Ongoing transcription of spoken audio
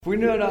We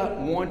do not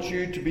want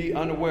you to be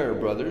unaware,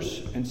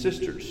 brothers and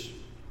sisters,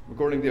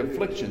 regarding the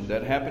affliction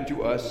that happened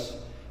to us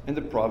in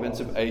the province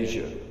of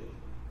Asia,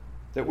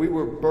 that we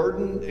were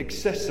burdened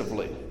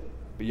excessively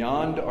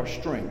beyond our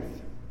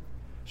strength,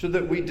 so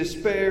that we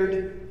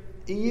despaired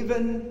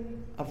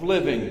even of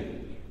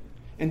living.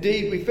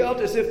 Indeed, we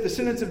felt as if the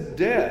sentence of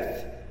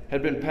death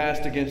had been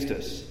passed against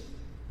us,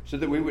 so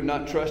that we would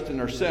not trust in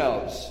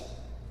ourselves,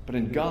 but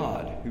in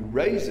God, who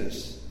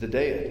raises the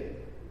dead.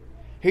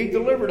 He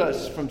delivered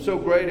us from so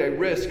great a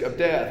risk of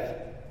death,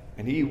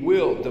 and He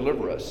will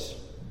deliver us.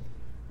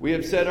 We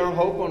have set our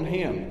hope on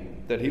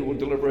Him, that He will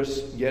deliver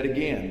us yet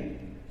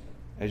again,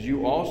 as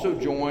you also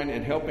join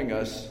in helping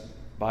us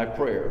by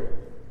prayer,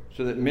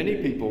 so that many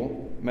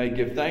people may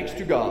give thanks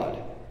to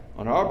God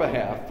on our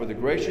behalf for the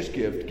gracious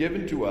gift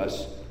given to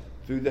us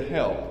through the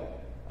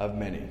help of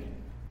many.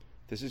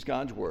 This is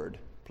God's Word.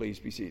 Please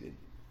be seated.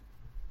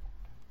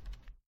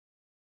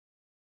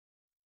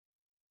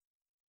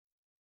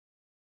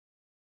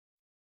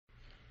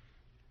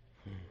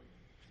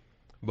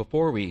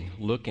 Before we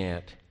look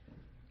at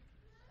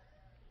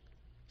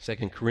 2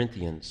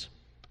 Corinthians,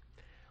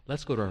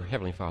 let's go to our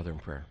Heavenly Father in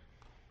prayer.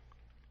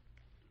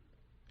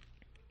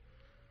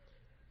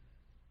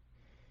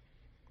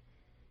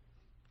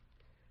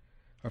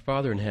 Our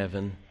Father in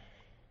heaven,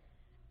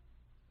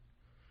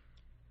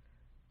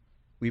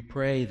 we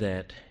pray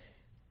that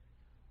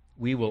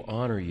we will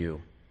honor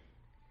you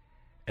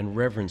and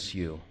reverence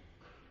you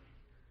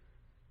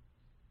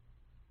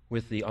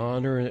with the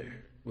honor,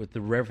 with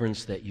the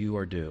reverence that you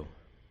are due,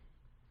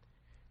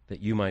 that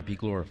you might be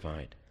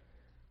glorified.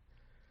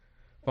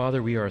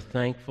 Father, we are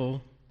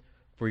thankful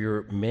for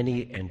your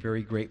many and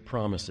very great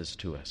promises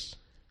to us.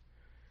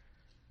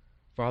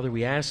 Father,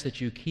 we ask that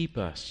you keep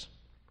us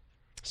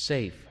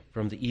safe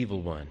from the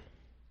evil one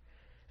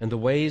and the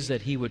ways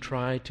that he would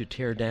try to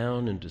tear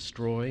down and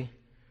destroy.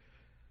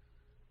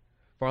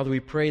 Father, we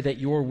pray that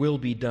your will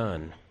be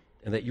done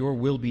and that your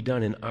will be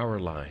done in our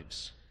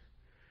lives.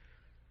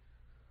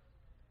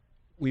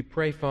 We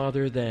pray,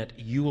 Father, that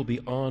you will be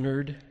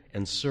honored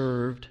and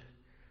served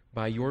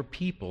by your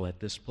people at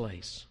this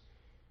place.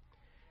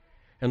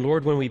 And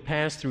Lord, when we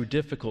pass through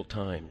difficult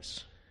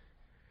times,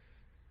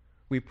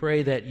 we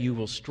pray that you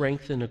will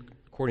strengthen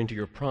according to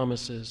your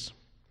promises,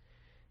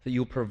 that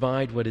you'll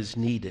provide what is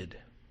needed.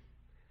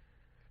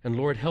 And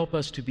Lord, help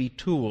us to be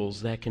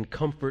tools that can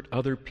comfort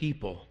other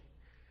people,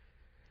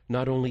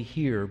 not only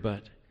here,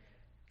 but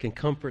can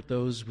comfort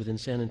those within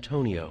San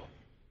Antonio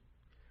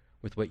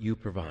with what you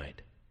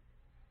provide,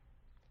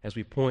 as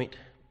we point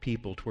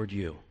people toward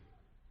you.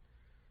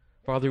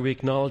 Father, we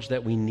acknowledge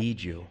that we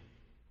need you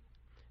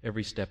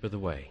every step of the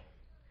way.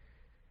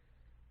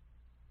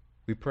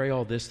 We pray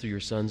all this through your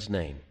Son's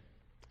name.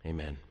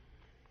 Amen.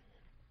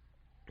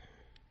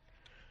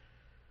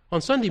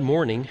 On Sunday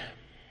morning,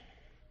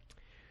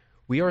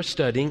 we are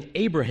studying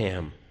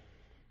Abraham,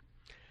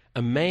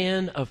 a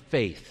man of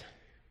faith,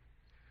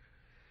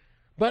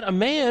 but a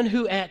man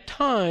who at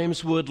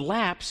times would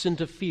lapse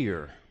into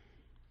fear.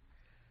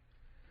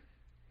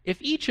 If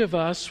each of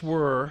us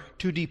were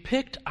to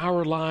depict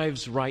our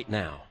lives right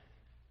now,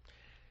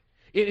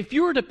 if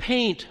you were to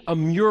paint a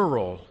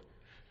mural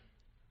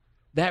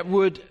that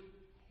would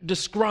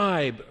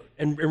describe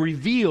and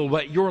reveal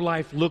what your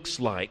life looks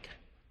like,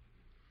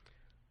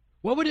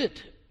 what would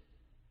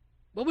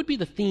be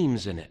the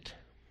themes in it?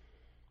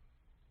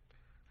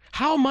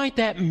 How might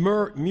that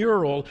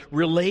mural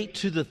relate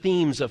to the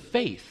themes of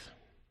faith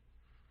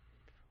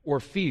or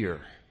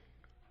fear?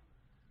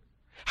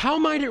 How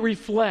might it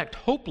reflect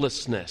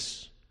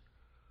hopelessness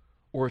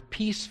or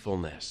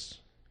peacefulness?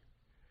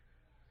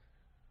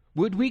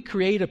 Would we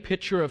create a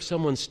picture of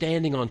someone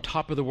standing on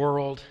top of the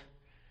world?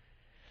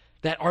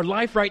 That our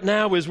life right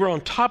now is we're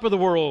on top of the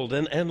world,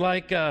 and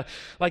like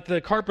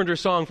the Carpenter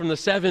song from the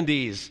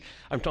 70s,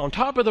 I'm on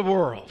top of the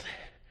world.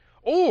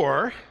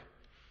 Or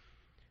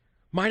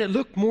might it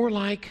look more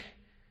like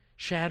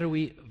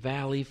shadowy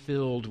valley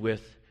filled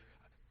with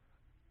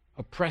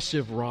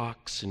oppressive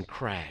rocks and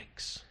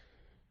crags?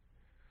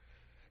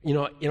 You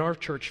know, in our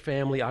church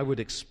family, I would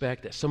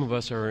expect that some of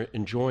us are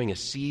enjoying a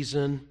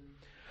season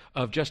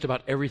of just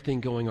about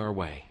everything going our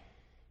way.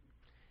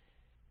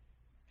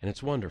 And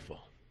it's wonderful.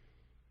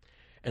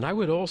 And I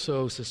would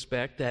also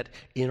suspect that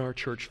in our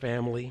church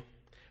family,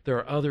 there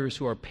are others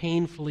who are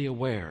painfully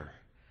aware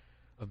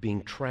of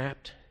being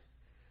trapped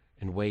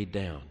and weighed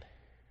down.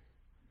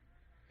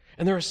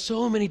 And there are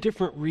so many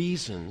different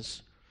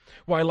reasons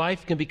why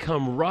life can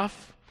become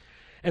rough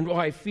and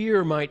why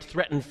fear might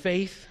threaten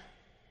faith.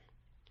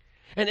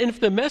 And if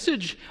the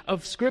message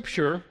of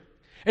Scripture,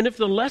 and if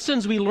the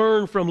lessons we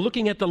learn from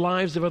looking at the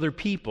lives of other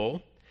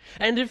people,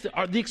 and if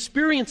the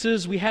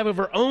experiences we have of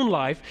our own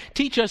life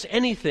teach us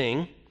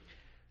anything,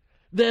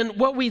 then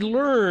what we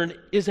learn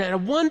is that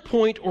at one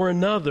point or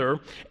another,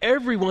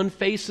 everyone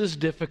faces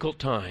difficult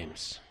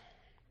times.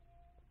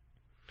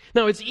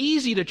 Now, it's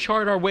easy to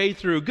chart our way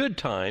through good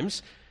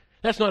times.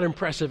 That's not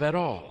impressive at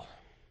all.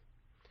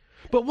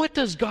 But what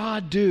does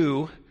God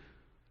do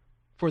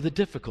for the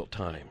difficult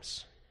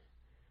times?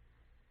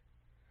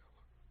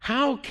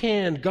 How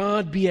can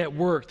God be at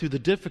work through the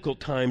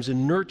difficult times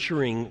in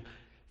nurturing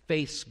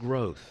faith's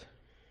growth?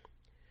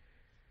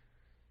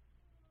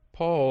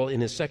 Paul,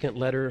 in his second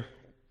letter,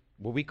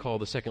 what we call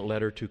the second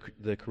letter to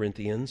the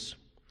Corinthians,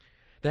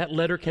 that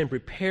letter can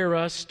prepare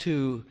us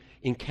to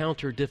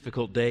encounter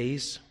difficult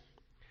days.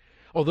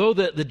 Although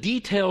the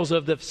details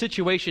of the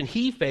situation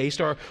he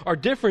faced are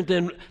different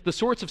than the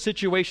sorts of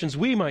situations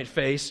we might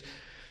face,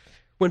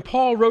 when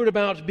Paul wrote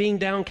about being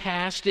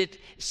downcast, it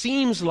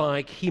seems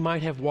like he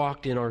might have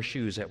walked in our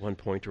shoes at one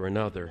point or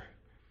another.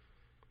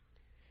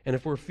 And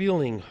if we're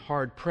feeling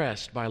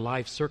hard-pressed by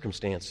life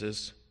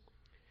circumstances,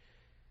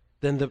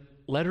 then the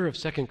letter of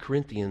 2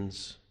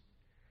 Corinthians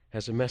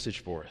has a message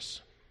for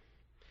us.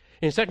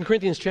 In 2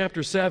 Corinthians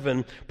chapter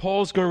 7,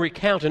 Paul's going to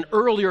recount an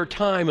earlier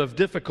time of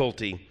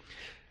difficulty.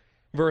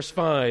 Verse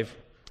 5,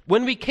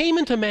 "When we came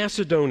into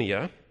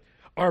Macedonia,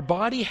 our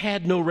body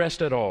had no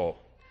rest at all,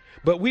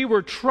 but we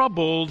were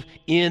troubled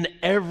in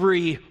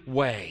every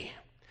way."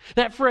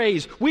 That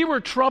phrase, "we were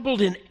troubled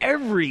in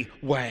every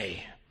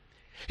way."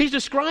 He's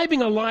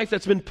describing a life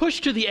that's been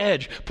pushed to the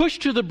edge,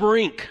 pushed to the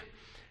brink.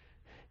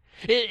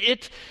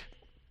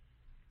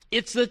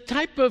 It's the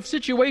type of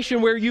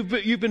situation where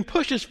you've been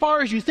pushed as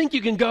far as you think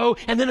you can go,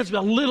 and then it's a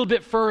little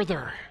bit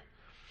further.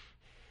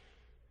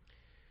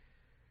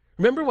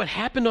 Remember what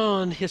happened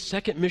on his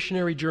second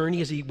missionary journey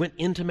as he went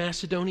into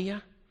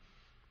Macedonia?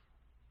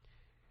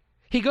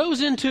 He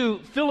goes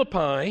into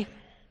Philippi,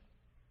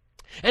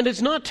 and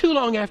it's not too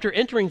long after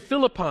entering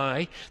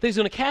Philippi that he's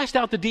going to cast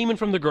out the demon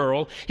from the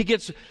girl. He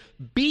gets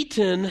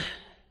beaten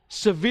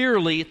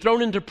severely,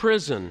 thrown into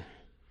prison.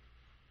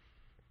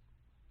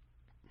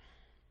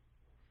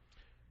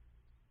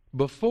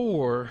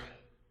 Before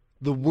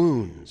the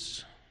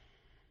wounds,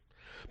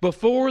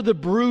 before the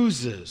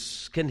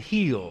bruises can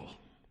heal,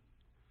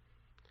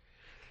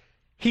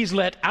 he's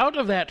let out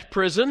of that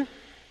prison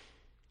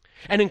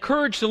and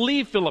encouraged to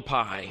leave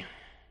Philippi.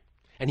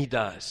 And he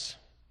does.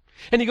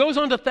 And he goes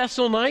on to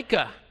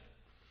Thessalonica,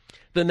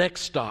 the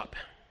next stop.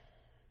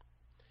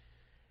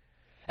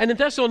 And in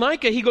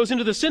Thessalonica, he goes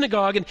into the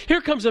synagogue, and here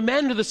comes a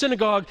man into the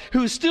synagogue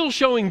who's still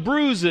showing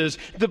bruises.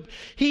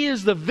 He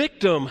is the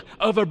victim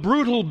of a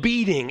brutal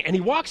beating. And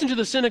he walks into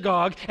the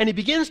synagogue, and he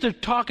begins to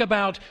talk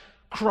about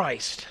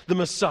Christ, the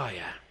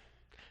Messiah,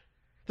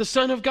 the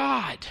Son of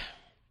God,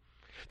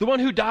 the one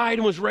who died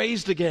and was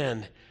raised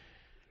again.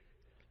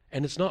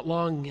 And it's not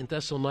long in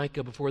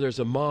Thessalonica before there's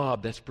a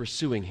mob that's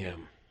pursuing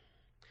him.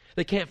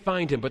 They can't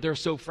find him, but they're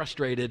so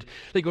frustrated.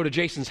 They go to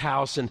Jason's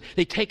house and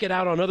they take it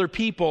out on other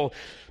people,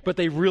 but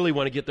they really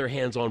want to get their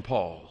hands on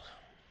Paul.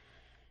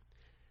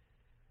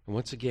 And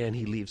once again,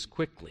 he leaves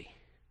quickly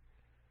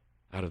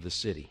out of the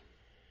city.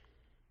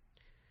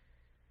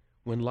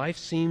 When life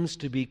seems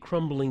to be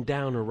crumbling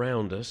down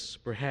around us,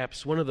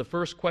 perhaps one of the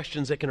first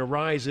questions that can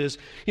arise is,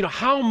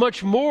 how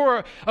much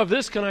more of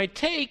this can I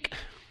take?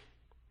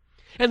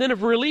 And then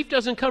if relief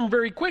doesn't come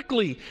very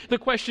quickly, the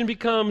question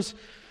becomes,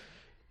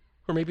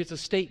 or maybe it's a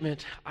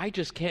statement, I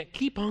just can't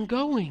keep on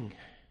going.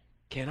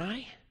 Can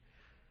I?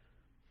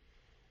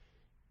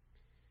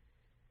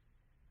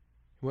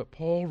 What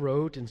Paul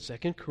wrote in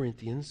 2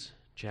 Corinthians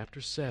chapter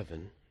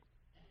 7,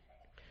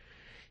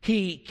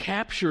 he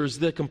captures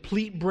the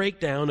complete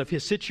breakdown of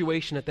his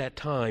situation at that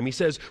time. He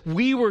says,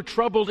 we were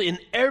troubled in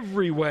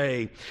every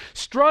way,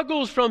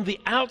 struggles from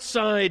the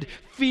outside,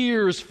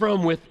 fears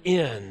from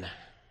within.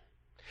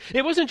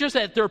 It wasn't just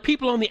that there are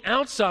people on the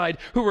outside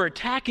who were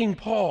attacking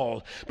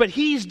Paul, but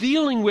he's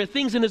dealing with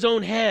things in his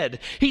own head.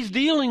 He's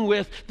dealing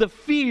with the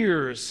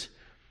fears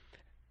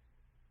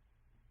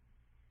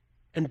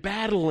and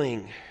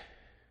battling.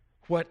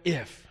 What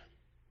if?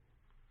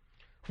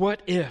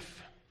 What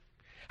if?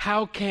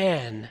 How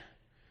can?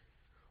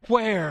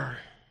 Where?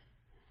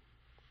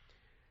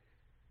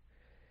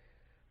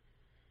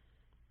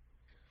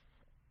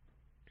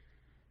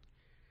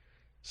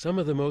 Some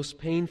of the most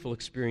painful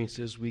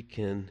experiences we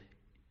can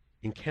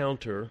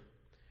encounter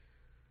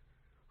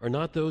are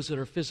not those that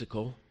are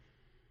physical,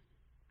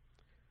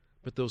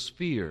 but those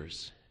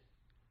fears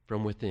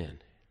from within.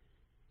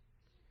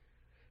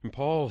 And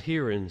Paul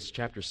here in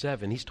chapter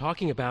 7, he's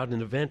talking about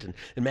an event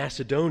in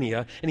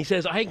Macedonia, and he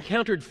says, I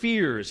encountered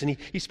fears, and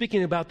he's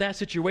speaking about that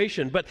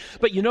situation. But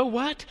you know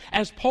what?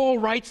 As Paul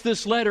writes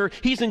this letter,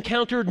 he's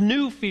encountered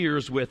new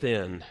fears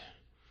within.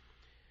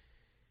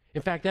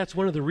 In fact, that's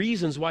one of the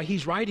reasons why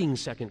he's writing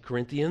 2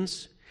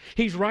 Corinthians.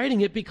 He's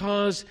writing it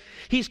because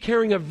he's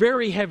carrying a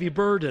very heavy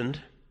burden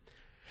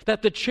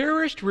that the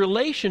cherished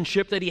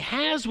relationship that he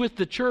has with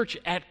the church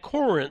at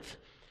Corinth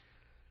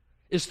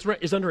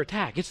is under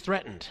attack. It's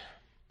threatened.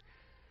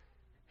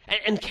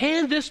 And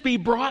can this be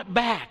brought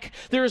back?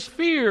 There's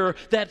fear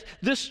that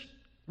this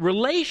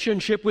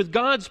relationship with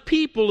God's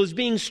people is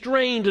being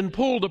strained and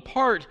pulled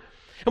apart.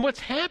 And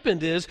what's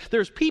happened is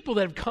there's people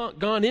that have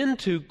gone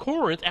into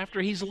Corinth after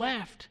he's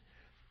left.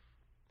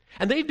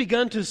 And they've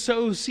begun to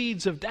sow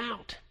seeds of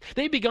doubt.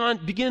 They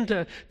begin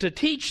to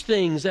teach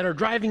things that are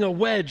driving a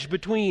wedge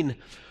between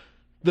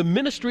the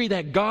ministry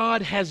that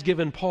God has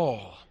given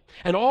Paul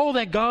and all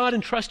that God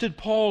entrusted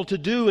Paul to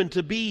do and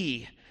to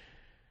be.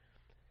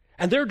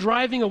 And they're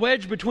driving a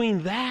wedge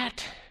between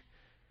that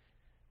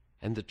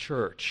and the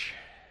church.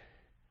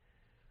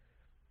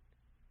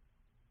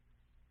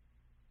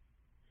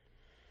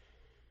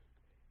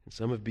 And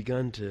some have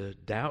begun to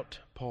doubt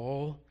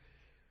Paul,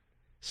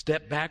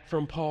 step back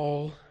from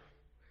Paul,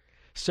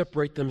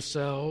 separate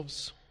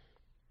themselves.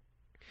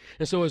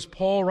 And so as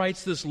Paul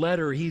writes this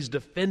letter, he's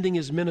defending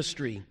his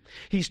ministry.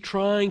 He's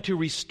trying to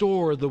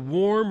restore the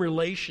warm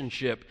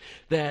relationship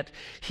that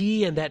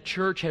he and that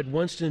church had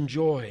once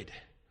enjoyed.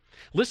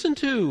 Listen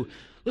to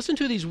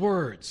these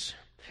words.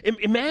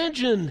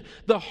 Imagine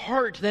the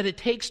heart that it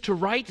takes to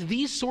write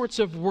these sorts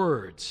of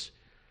words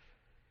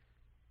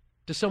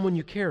to someone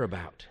you care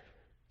about.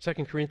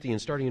 2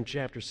 Corinthians, starting in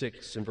chapter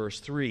 6 and verse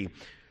 3.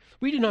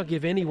 We do not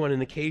give anyone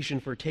an occasion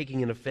for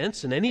taking an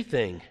offense in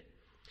anything,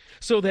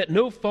 so that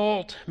no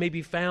fault may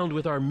be found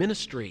with our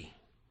ministry.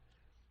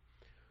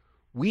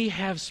 We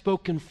have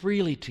spoken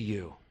freely to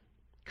you,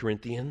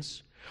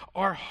 Corinthians.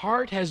 Our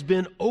heart has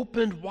been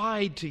opened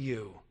wide to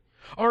you.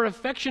 Our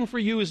affection for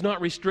you is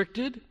not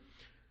restricted,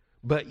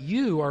 but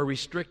you are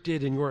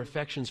restricted in your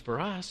affections for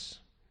us.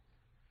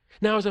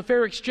 Now, as a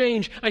fair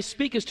exchange, I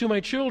speak as to my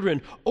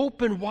children.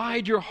 Open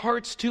wide your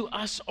hearts to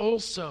us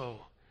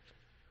also.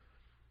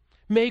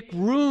 Make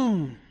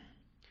room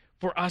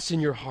for us in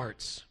your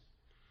hearts.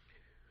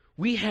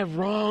 We have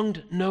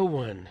wronged no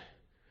one.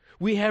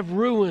 We have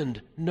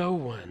ruined no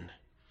one.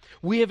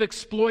 We have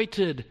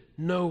exploited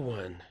no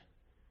one.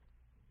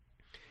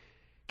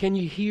 Can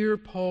you hear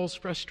Paul's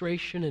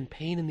frustration and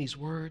pain in these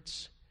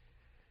words?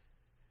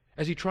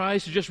 As he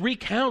tries to just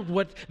recount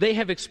what they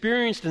have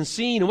experienced and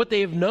seen and what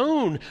they have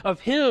known of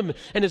him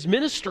and his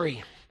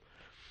ministry.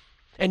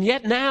 And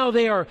yet now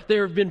they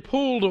have been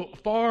pulled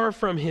far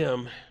from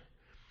him.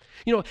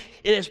 You know,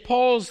 as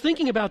Paul's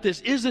thinking about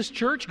this, is this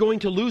church going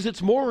to lose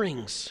its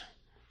moorings?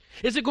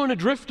 Is it going to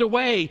drift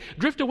away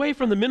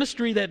from the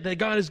ministry that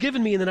God has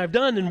given me and that I've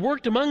done and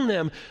worked among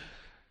them?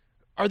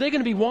 Are they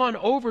going to be won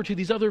over to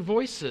these other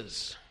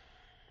voices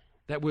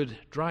that would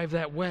drive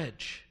that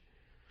wedge?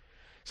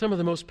 Some of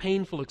the most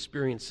painful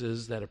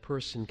experiences that a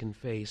person can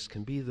face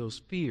can be those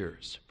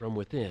fears from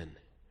within.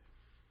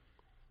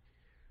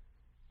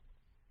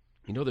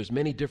 You know, there's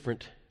many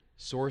different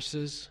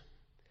sources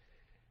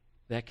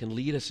that can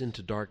lead us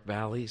into dark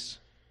valleys.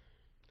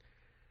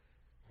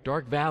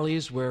 Dark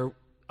valleys where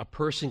a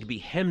person can be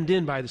hemmed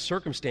in by the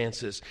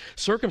circumstances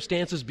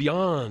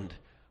beyond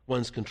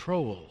one's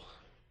control.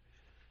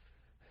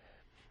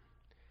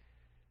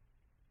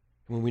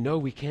 When we know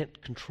we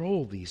can't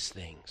control these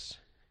things,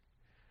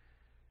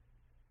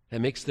 that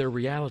makes their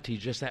reality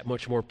just that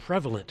much more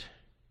prevalent.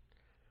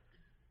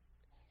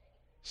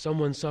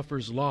 Someone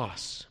suffers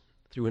loss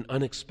through an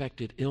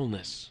unexpected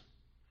illness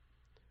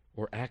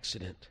or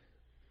accident.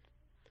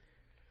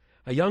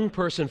 A young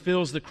person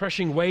feels the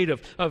crushing weight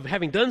of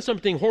having done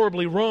something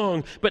horribly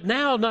wrong, but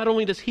now not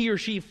only does he or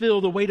she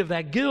feel the weight of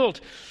that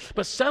guilt,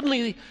 but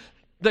suddenly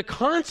the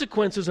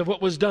consequences of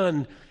what was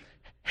done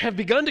have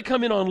begun to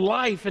come in on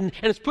life, and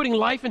it's putting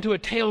life into a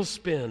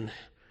tailspin.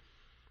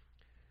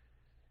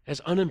 As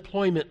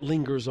unemployment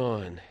lingers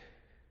on,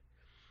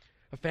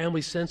 a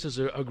family senses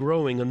a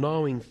growing, a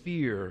gnawing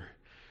fear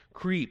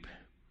creep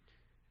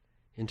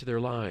into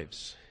their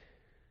lives.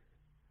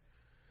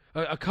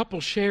 A couple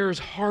shares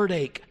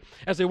heartache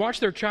as they watch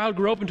their child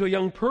grow up into a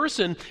young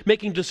person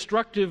making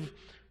destructive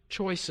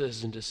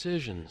choices and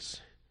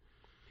decisions.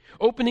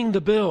 Opening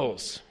the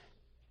bills,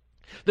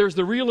 there's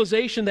the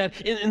realization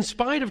that in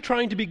spite of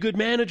trying to be good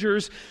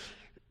managers,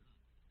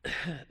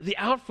 the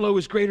outflow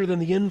is greater than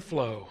the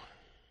inflow.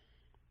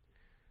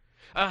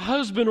 A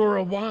husband or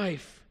a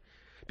wife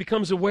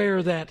becomes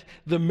aware that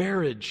the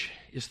marriage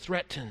is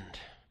threatened.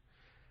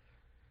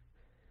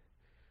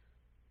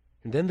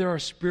 And then there are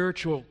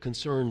spiritual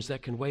concerns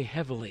that can weigh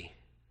heavily.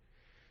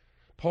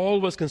 Paul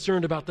was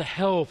concerned about the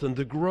health and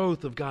the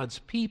growth of God's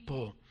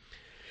people.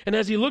 And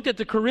as he looked at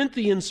the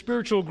Corinthian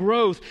spiritual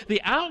growth,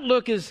 the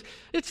outlook it's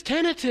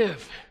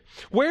tentative.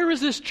 Where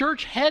is this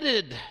church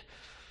headed?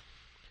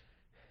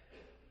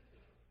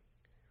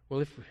 Well,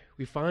 if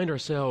we find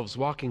ourselves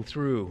walking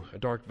through a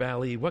dark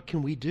valley, what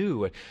can we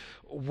do?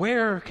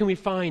 Where can we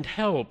find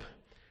help?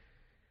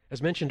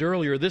 As mentioned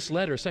earlier, this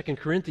letter, 2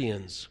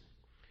 Corinthians,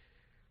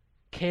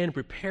 can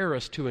prepare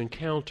us to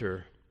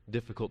encounter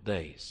difficult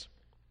days.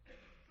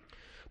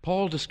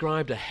 Paul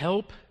described a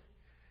help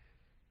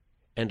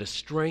and a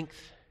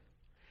strength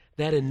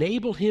that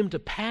enabled him to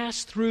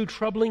pass through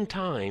troubling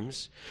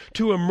times,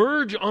 to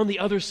emerge on the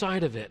other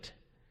side of it.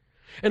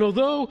 And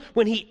although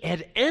when he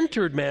had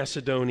entered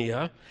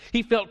Macedonia,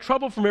 he felt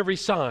trouble from every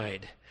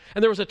side,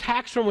 and there was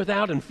attacks from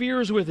without and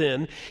fears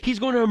within, he's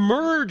going to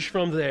emerge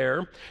from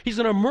there. He's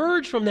going to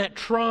emerge from that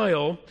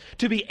trial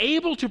to be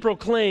able to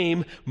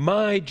proclaim,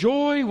 "My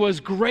joy was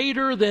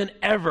greater than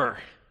ever."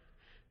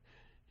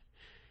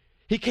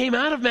 He came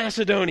out of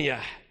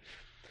Macedonia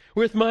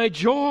with "My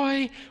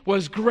joy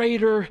was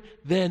greater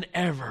than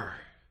ever."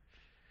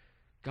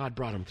 God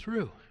brought him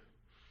through.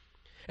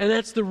 And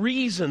that's the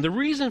reason. The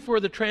reason for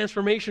the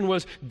transformation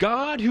was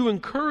God, who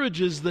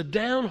encourages the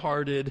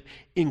downhearted,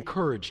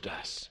 encouraged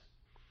us.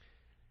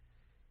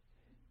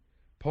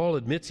 Paul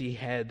admits he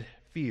had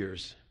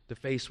fears to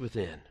face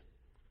within.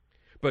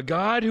 But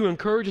God, who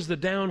encourages the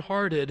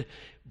downhearted,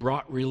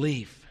 brought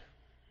relief.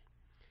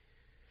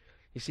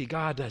 You see,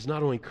 God has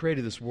not only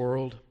created this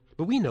world,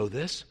 but we know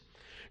this.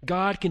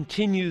 God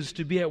continues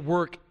to be at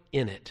work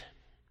in it.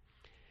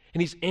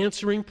 And He's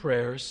answering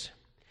prayers.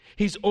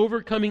 He's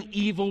overcoming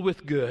evil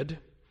with good.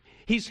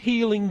 He's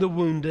healing the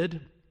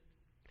wounded.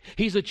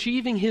 He's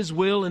achieving His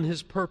will and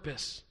His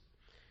purpose.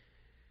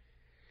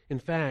 In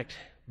fact,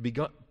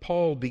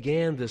 Paul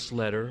began this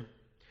letter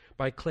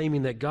by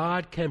claiming that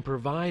God can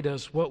provide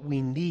us what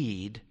we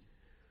need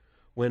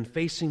when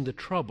facing the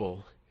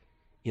trouble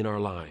in our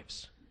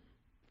lives.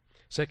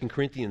 2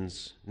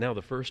 Corinthians, now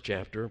the first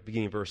chapter,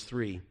 beginning verse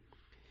 3.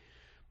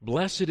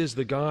 Blessed is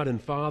the God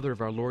and Father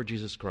of our Lord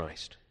Jesus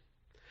Christ,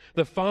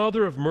 the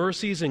Father of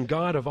mercies and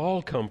God of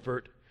all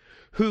comfort,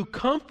 who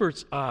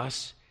comforts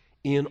us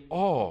in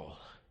all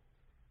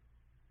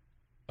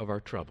of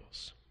our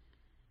troubles.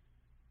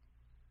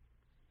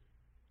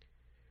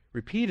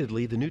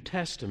 Repeatedly, the New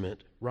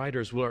Testament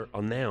writers will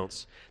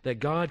announce that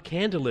God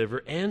can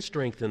deliver and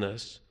strengthen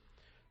us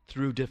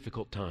through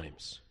difficult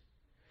times.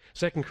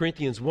 2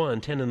 Corinthians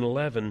 1, 10 and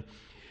 11,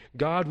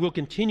 God will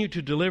continue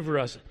to deliver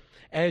us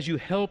as you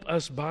help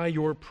us by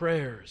your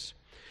prayers.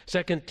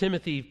 2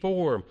 Timothy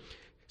 4,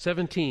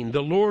 17,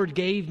 the Lord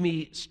gave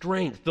me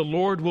strength. The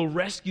Lord will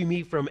rescue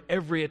me from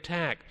every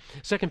attack.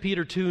 2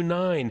 Peter 2,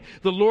 9,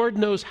 the Lord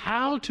knows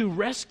how to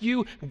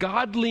rescue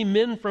godly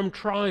men from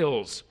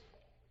trials.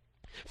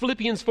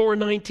 Philippians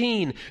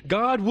 4:19,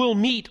 God will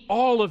meet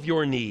all of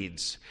your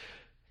needs.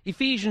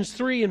 Ephesians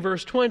 3 and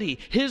verse 20,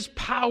 His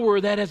power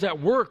that is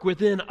at work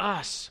within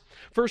us.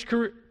 1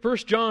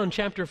 John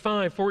chapter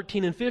 5,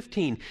 14 and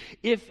 15,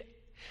 if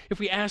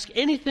we ask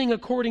anything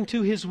according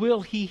to His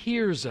will, He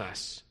hears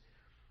us.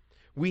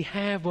 We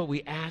have what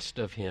we asked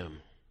of Him.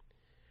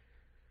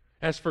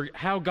 As for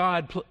how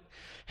God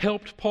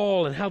helped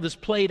Paul and how this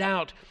played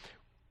out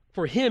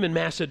for him in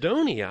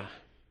Macedonia,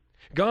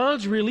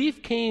 God's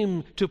relief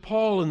came to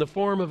Paul in the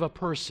form of a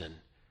person,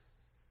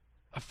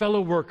 a fellow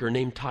worker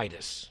named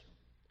Titus.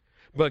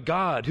 But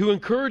God, who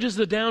encourages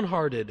the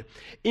downhearted,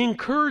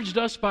 encouraged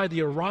us by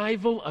the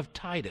arrival of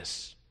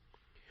Titus.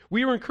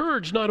 We were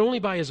encouraged not only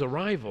by his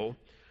arrival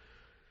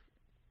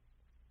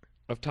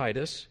of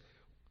Titus,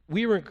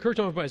 we were encouraged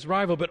not only by his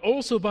arrival, but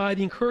also by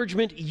the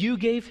encouragement you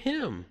gave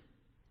him,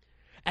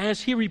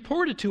 as he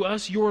reported to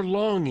us your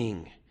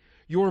longing,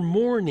 your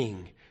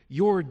mourning,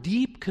 your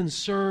deep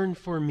concern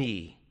for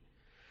me,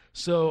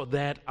 so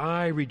that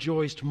I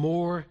rejoiced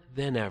more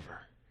than ever.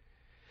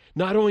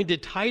 Not only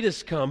did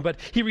Titus come, but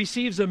he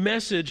receives a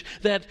message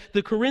that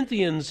the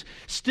Corinthians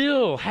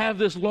still have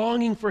this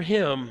longing for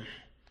him,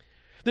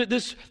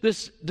 this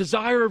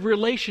desire of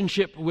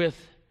relationship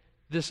with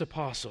this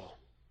apostle.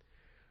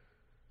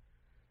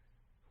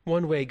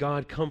 One way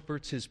God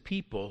comforts his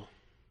people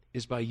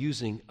is by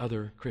using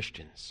other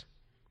Christians.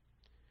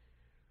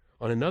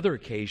 On another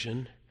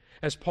occasion,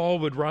 as Paul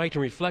would write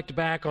and reflect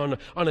back on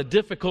a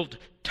difficult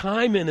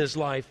time in his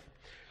life,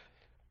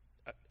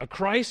 a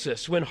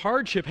crisis when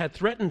hardship had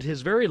threatened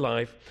his very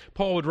life,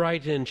 Paul would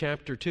write in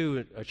chapter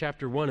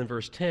 1 and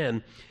verse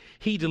 10,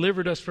 He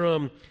delivered us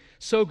from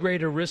so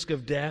great a risk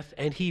of death,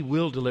 and He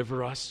will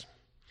deliver us.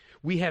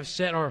 We have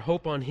set our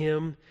hope on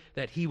Him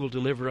that He will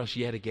deliver us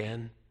yet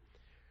again.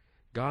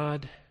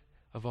 God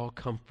of all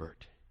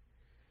comfort,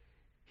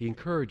 He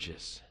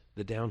encourages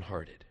the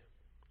downhearted.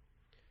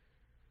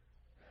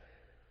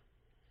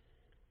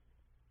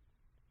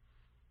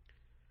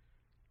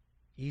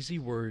 Easy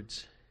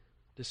words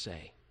to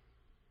say.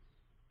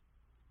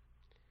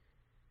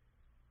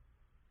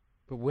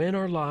 But when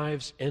our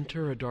lives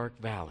enter a dark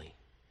valley,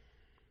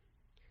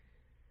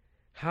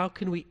 how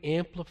can we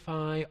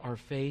amplify our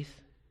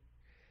faith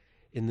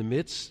in the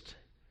midst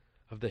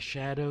of the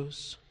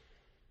shadows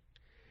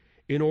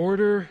in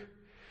order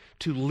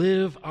to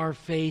live our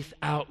faith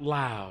out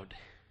loud,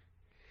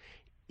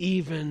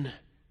 even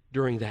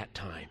during that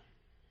time?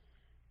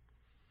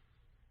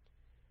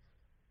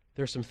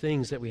 There are some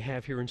things that we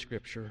have here in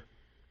Scripture,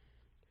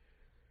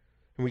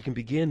 and we can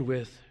begin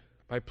with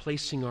by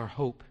placing our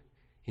hope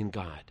in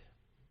God.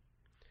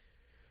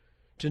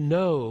 To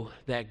know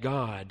that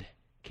God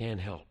can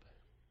help.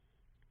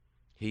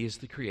 He is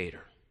the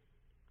Creator.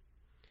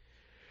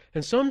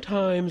 And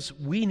sometimes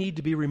we need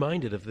to be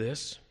reminded of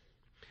this.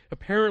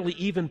 Apparently,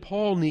 even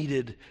Paul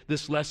needed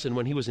this lesson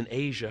when he was in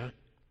Asia.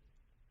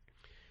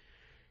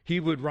 He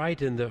would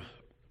write in the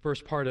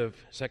first part of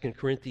 2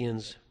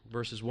 Corinthians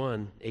verses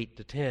 1, 8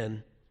 to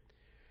 10,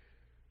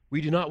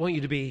 We do not want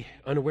you to be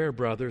unaware,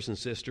 brothers and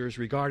sisters,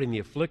 regarding the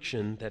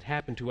affliction that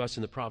happened to us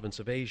in the province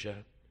of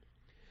Asia,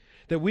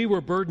 that we were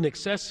burdened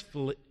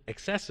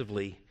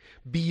excessively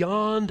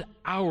beyond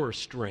our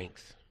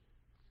strength,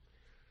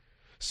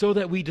 so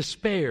that we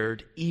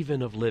despaired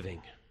even of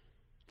living.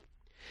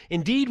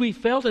 Indeed, we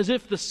felt as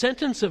if the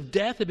sentence of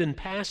death had been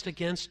passed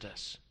against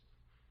us,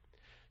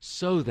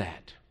 so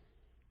that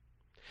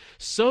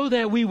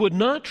we would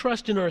not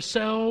trust in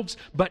ourselves,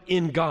 but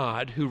in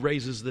God who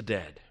raises the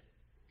dead.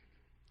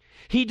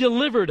 He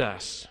delivered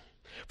us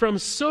from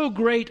so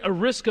great a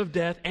risk of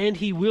death, and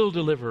He will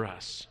deliver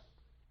us.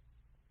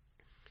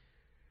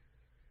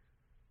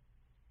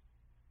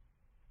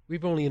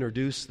 We've only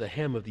introduced the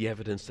hem of the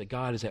evidence that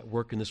God is at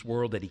work in this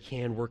world, that He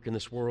can work in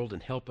this world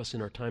and help us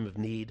in our time of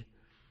need.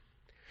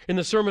 In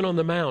the Sermon on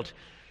the Mount,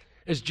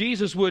 as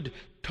Jesus would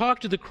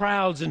talk to the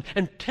crowds and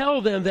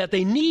tell them that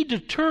they need to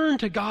turn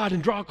to God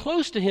and draw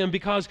close to Him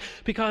because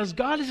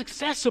God is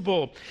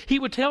accessible, He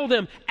would tell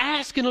them,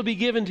 ask and it'll be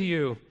given to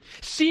you.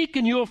 Seek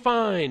and you'll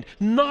find.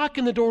 Knock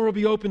and the door will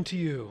be open to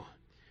you.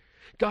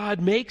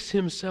 God makes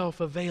Himself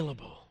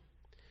available.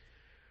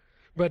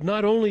 But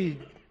not only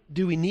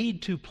do we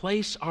need to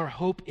place our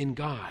hope in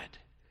God,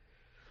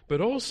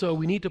 but also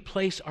we need to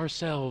place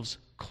ourselves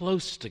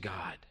close to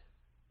God.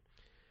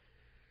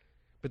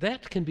 But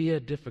that can be a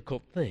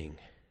difficult thing.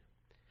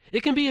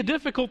 It can be a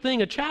difficult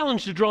thing, a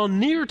challenge to draw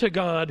near to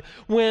God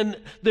when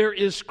there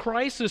is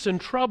crisis and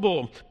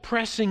trouble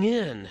pressing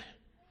in.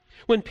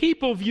 When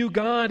people view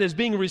God as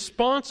being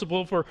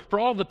responsible for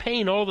all the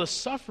pain, all the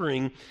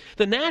suffering,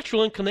 the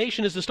natural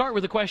inclination is to start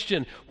with the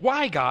question,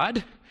 why,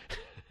 God?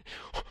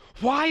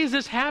 Why is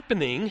this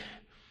happening?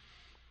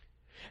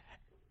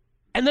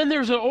 And then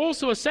there's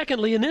also,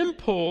 secondly, an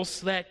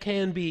impulse that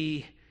can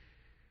be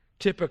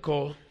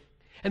typical.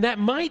 And that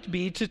might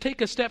be to take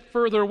a step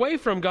further away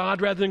from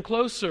God rather than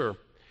closer.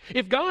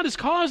 If God is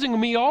causing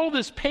me all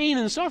this pain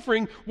and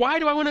suffering, why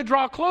do I want to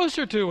draw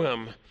closer to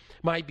Him?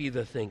 Might be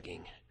the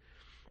thinking.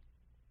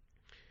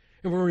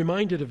 And we're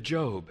reminded of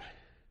Job.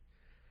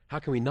 How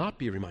can we not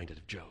be reminded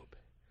of Job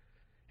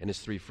and his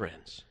 3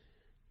 friends?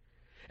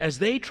 As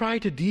they try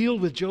to deal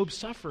with Job's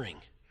suffering.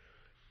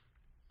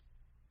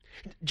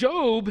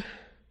 Job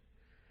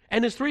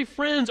and his 3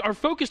 friends are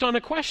focused on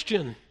a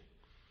question.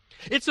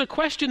 It's a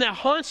question that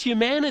haunts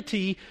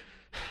humanity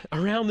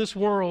around this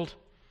world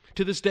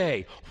to this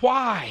day.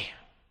 Why?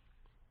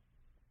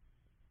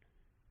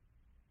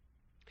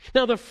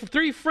 Now, the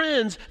 3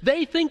 friends,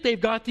 they think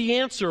they've got the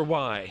answer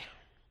why.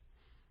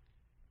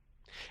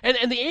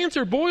 And the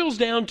answer boils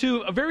down to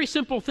a very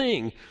simple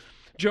thing.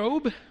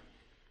 Job,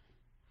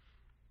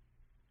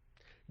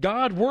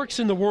 God works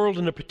in the world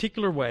in a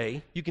particular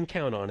way. You can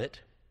count on it.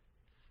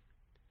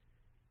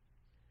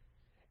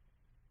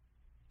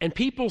 And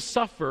people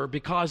suffer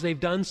because they've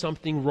done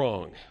something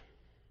wrong.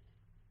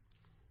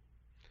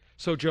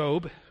 So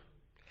Job,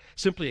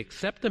 simply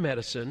accept the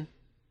medicine,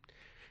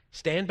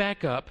 stand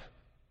back up,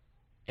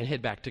 and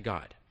head back to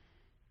God.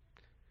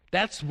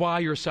 That's why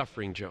you're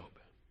suffering, Job.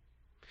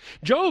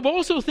 Job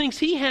also thinks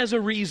he has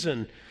a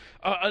reason,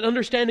 an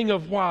understanding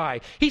of why.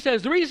 He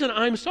says, the reason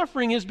I'm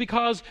suffering is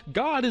because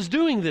God is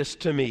doing this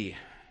to me.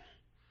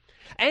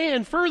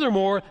 And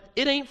furthermore,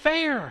 it ain't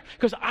fair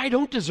because I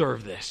don't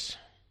deserve this.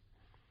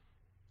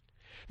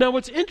 Now,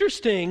 what's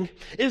interesting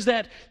is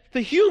that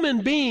the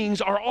human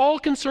beings are all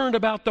concerned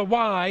about the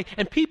why,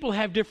 and people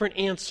have different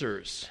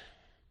answers.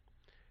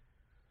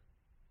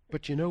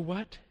 But you know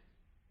what?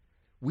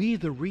 We,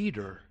 the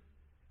reader,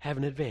 have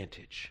an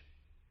advantage.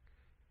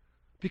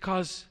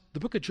 Because the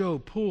book of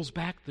Job pulls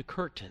back the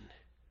curtain,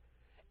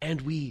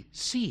 and we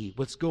see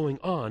what's going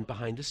on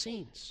behind the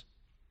scenes.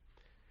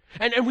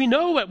 And we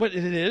know what it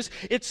is.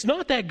 It's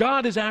not that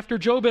God is after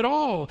Job at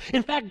all.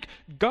 In fact,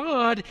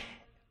 God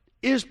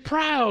is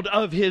proud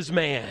of His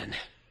man.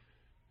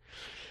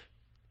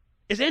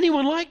 Is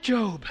anyone like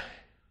Job?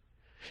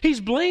 He's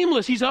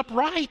blameless. He's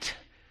upright.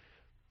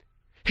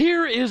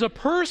 Here is a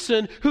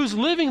person who's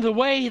living the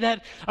way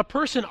that a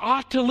person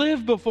ought to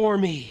live before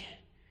me.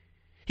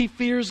 He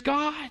fears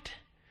God.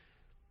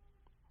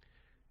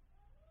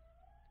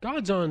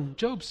 God's on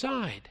Job's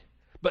side.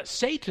 But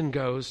Satan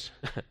goes,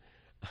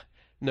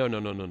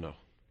 no.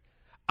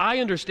 I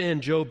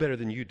understand Job better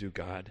than you do,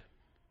 God.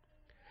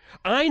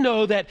 I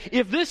know that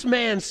if this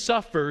man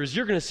suffers,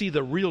 you're going to see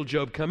the real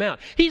Job come out.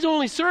 He's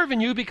only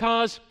serving you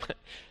because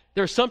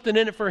there's something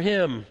in it for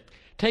him.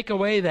 Take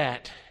away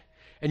that,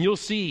 and you'll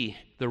see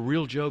the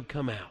real Job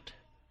come out.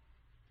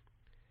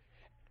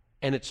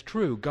 And it's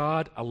true,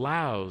 God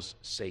allows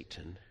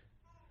Satan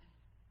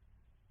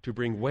to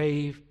bring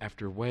wave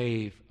after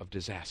wave of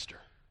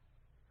disaster.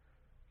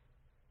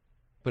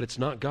 But it's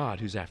not God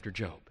who's after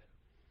Job.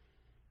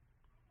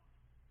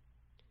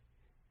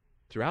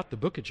 Throughout the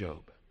book of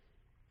Job,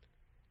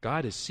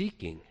 God is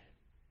seeking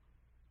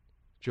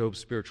Job's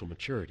spiritual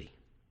maturity.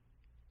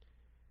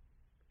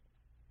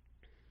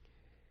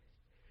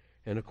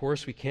 And of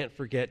course, we can't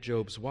forget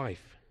Job's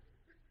wife.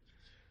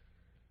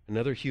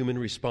 Another human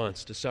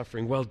response to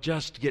suffering. Well,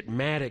 just get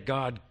mad at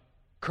God,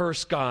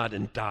 curse God,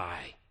 and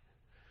die.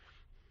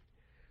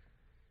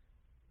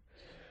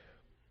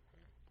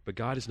 But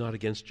God is not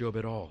against Job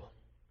at all,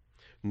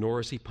 nor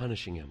is He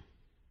punishing him.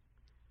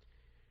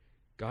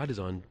 God is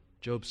on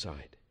Job's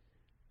side.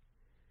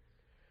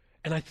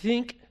 And I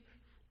think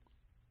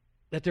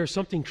that there's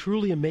something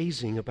truly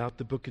amazing about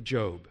the book of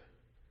Job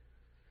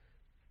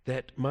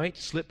that might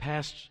slip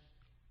past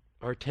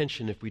our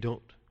attention if we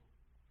don't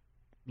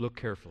look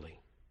carefully.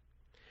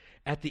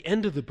 At the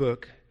end of the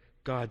book,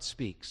 God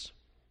speaks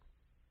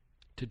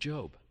to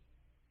Job.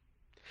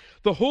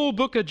 The whole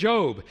book of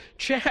Job,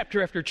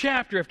 chapter after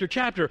chapter after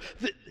chapter,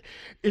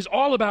 is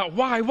all about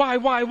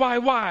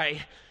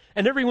why,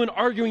 and everyone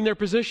arguing their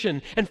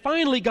position. And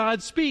finally,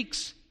 God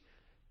speaks.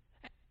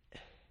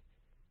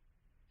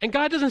 And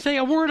God doesn't say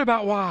a word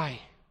about why.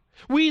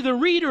 We, the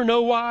reader,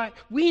 know why.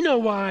 We know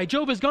why.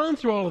 Job has gone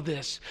through all of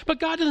this. But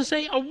God doesn't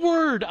say a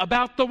word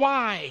about the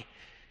why.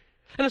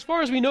 And as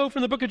far as we know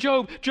from the book of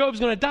Job, Job's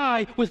going to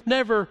die with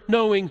never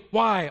knowing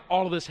why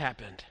all of this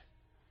happened.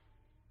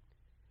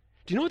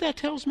 Do you know what that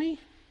tells me?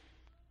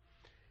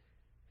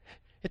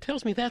 It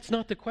tells me that's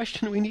not the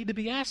question we need to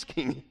be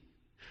asking.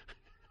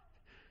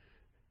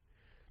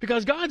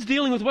 Because God's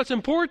dealing with what's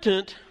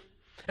important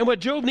and what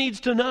Job needs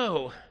to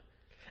know.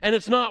 And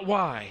it's not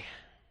why.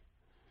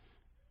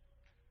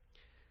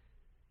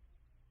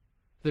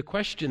 The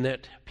question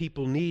that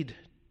people need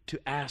to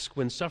ask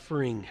when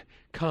suffering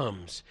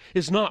comes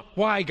is not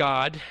why,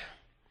 God.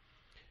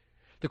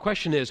 The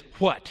question is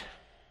what?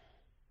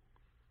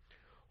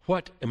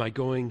 What am I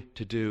going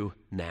to do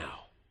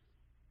now?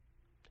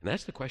 And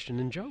that's the question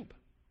in Job.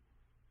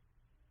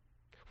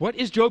 What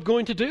is Job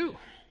going to do?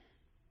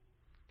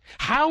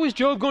 How is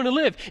Job going to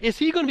live? Is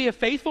he going to be a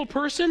faithful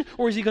person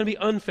or is he going to be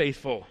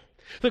unfaithful?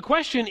 The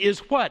question is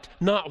what,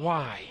 not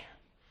why.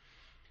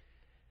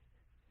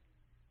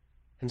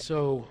 And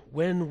so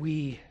when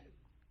we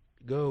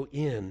go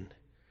in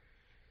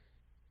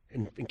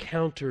and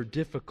encounter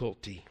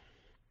difficulty,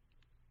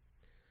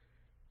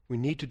 we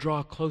need to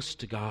draw close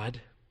to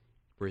God.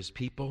 We're His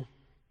people.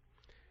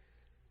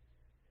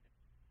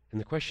 And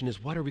the question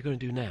is, what are we going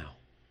to do now?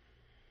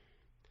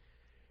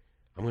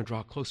 I'm going to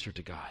draw closer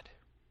to God.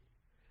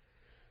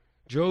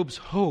 Job's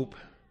hope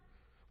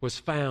was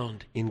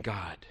found in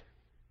God.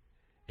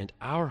 And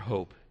our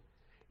hope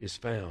is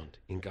found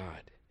in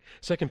God.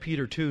 2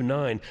 Peter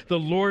 2:9, the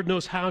Lord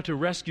knows how to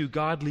rescue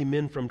godly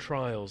men from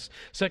trials.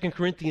 2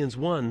 Corinthians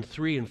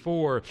 1:3 and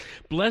 4,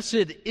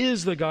 blessed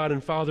is the God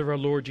and Father of our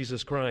Lord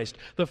Jesus Christ,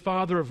 the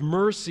Father of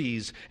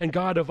mercies and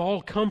God of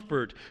all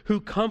comfort,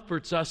 who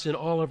comforts us in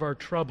all of our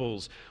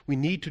troubles. We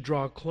need to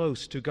draw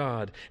close to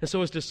God. And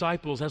so as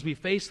disciples, as we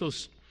face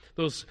those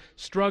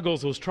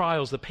struggles, those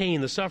trials, the pain,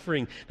 the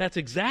suffering, that's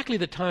exactly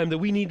the time that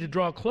we need to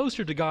draw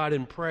closer to God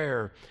in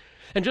prayer.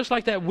 And just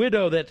like that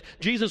widow that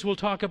Jesus will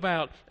talk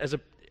about as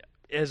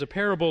a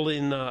parable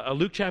in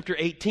Luke chapter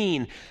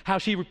 18, how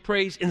she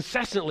prays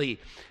incessantly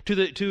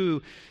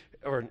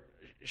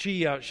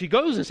she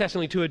goes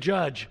incessantly to a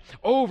judge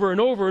over and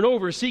over and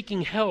over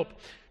seeking help.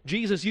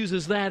 Jesus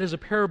uses that as a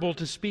parable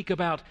to speak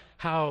about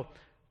how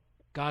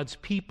God's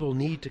people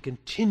need to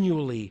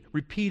continually,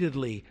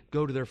 repeatedly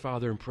go to their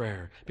Father in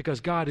prayer because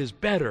God is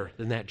better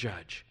than that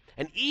judge.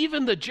 And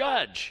even the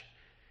judge,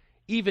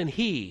 even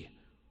he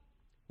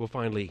will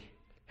finally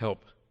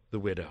help the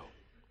widow.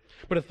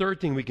 But a third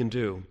thing we can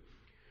do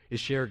is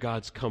share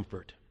God's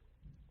comfort.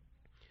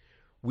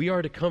 We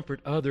are to comfort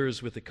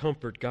others with the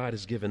comfort God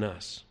has given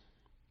us.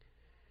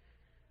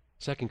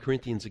 2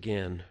 Corinthians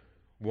again,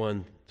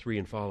 1:3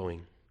 and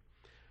following.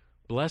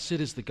 Blessed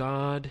is the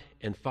God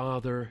and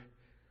Father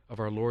of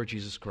our Lord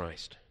Jesus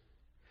Christ,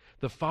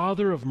 the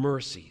Father of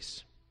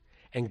mercies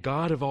and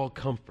God of all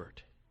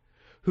comfort,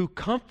 who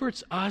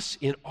comforts us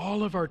in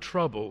all of our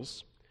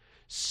troubles,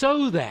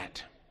 so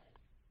that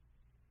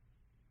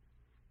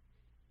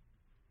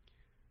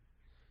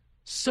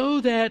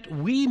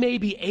we may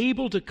be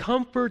able to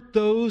comfort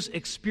those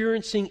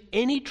experiencing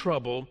any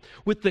trouble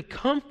with the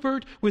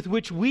comfort with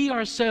which we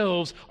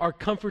ourselves are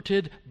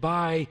comforted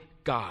by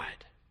God.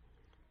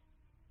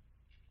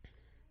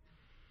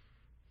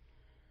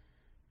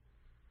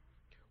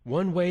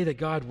 One way that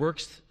God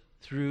works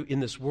through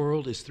in this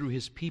world is through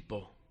His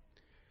people.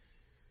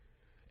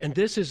 And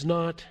this is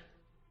not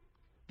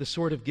the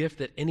sort of gift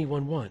that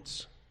anyone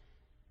wants.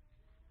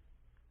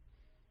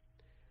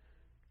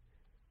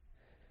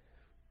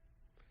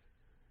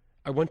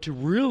 I want to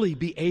really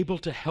be able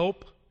to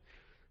help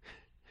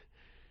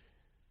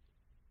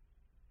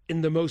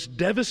in the most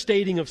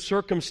devastating of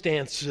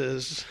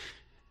circumstances.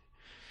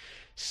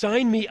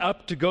 Sign me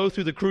up to go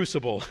through the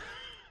crucible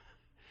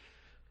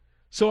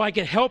so I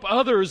can help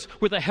others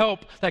with the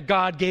help that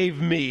God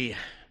gave me.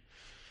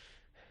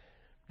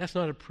 That's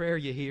not a prayer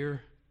you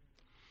hear.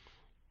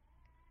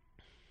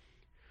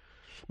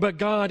 But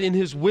God, in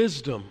His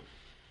wisdom,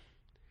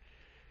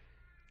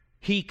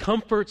 He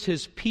comforts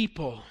His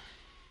people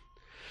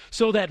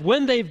so that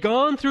when they've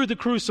gone through the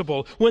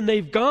crucible, when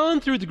they've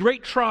gone through the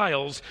great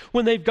trials,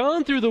 when they've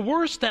gone through the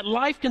worst that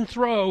life can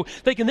throw,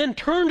 they can then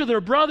turn to their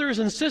brothers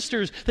and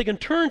sisters, they can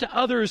turn to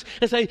others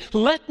and say,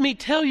 let me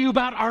tell you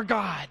about our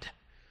God.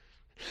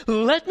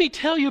 Let me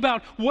tell you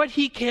about what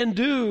He can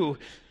do.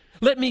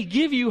 Let me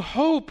give you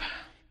hope.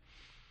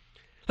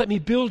 Let me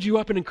build you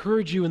up and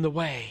encourage you in the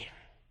way.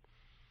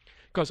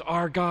 Because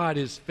our God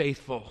is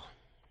faithful.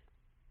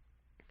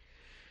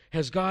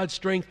 Has God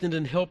strengthened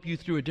and helped you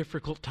through a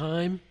difficult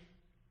time?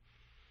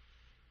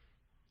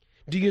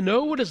 Do you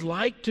know what it's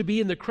like to be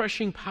in the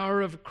crushing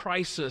power of a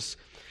crisis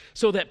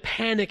so that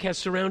panic has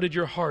surrounded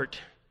your heart,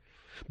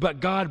 but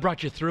God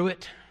brought you through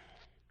it?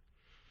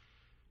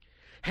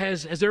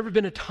 Has there ever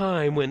been a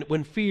time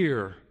when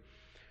fear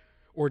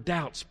or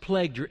doubts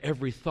plagued your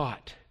every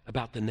thought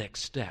about the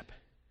next step?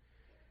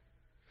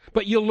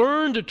 But you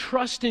learned to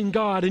trust in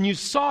God, and you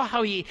saw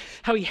how He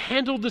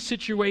handled the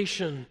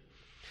situation.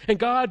 And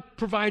God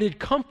provided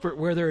comfort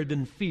where there had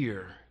been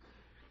fear.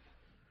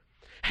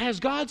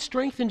 Has God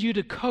strengthened you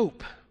to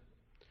cope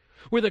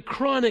with a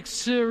chronic,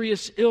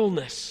 serious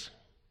illness?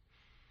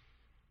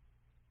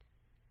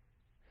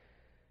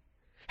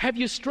 Have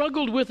you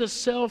struggled with a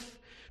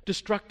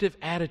self-destructive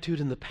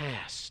attitude in the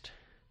past?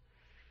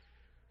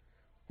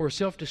 Or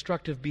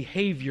self-destructive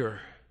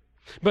behavior?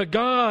 But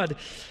God,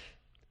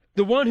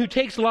 the one who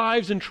takes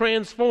lives and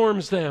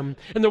transforms them,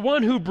 and the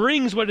one who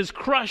brings what is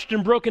crushed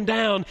and broken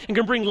down and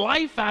can bring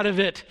life out of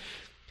it.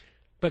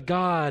 But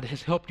God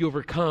has helped you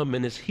overcome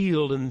and has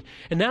healed, and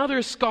now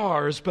there's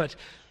scars, but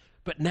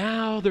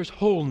now there's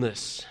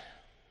wholeness.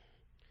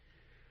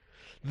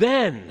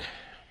 Then,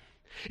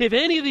 if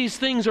any of these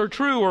things are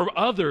true or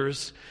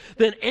others,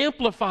 then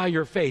amplify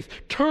your faith.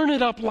 Turn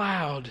it up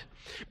loud.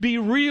 Be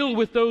real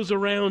with those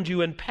around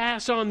you and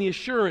pass on the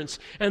assurance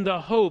and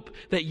the hope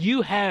that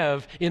you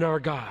have in our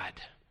God.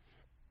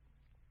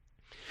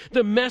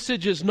 The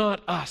message is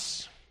not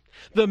us.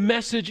 The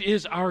message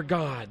is our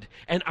God,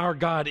 and our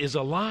God is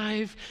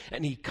alive,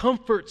 and He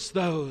comforts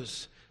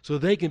those so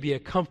they can be a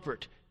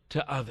comfort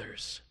to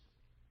others.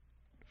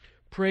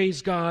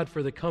 Praise God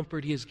for the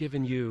comfort He has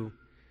given you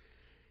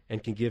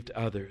and can give to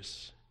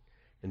others,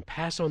 and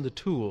pass on the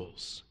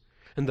tools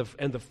and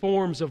the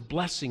forms of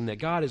blessing that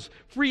God has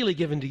freely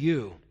given to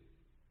you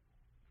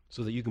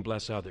so that you can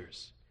bless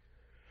others.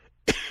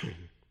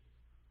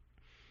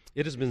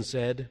 It has been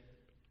said,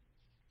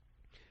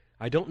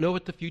 I don't know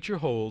what the future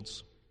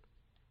holds,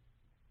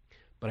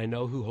 but I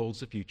know who holds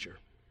the future.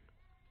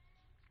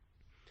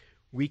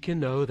 We can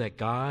know that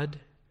God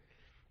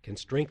can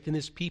strengthen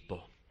His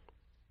people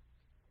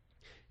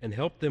and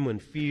help them when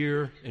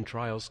fear and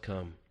trials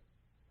come.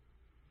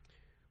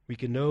 We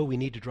can know we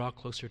need to draw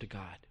closer to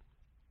God.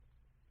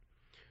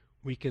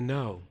 We can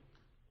know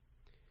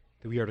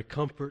that we are to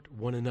comfort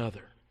one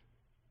another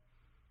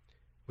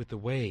with the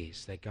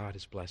ways that God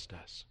has blessed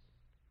us.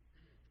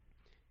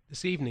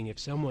 This evening, if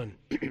someone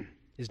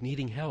is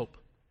needing help,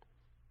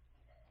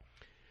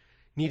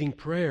 needing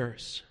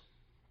prayers,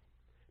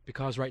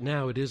 because right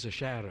now it is a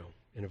shadow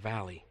in a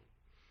valley,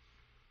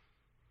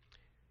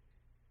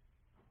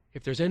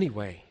 if there's any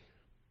way,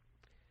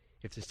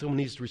 if someone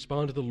needs to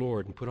respond to the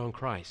Lord and put on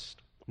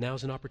Christ,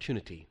 now's an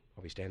opportunity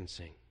while we stand and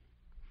sing.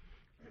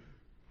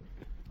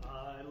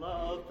 I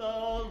love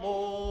the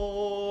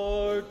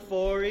Lord,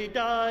 for He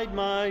died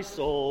my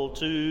soul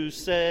to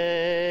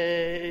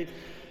save.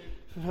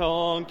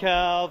 On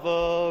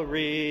Calvary,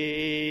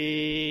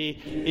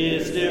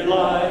 His dear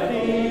life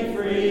He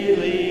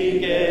freely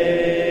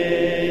gave.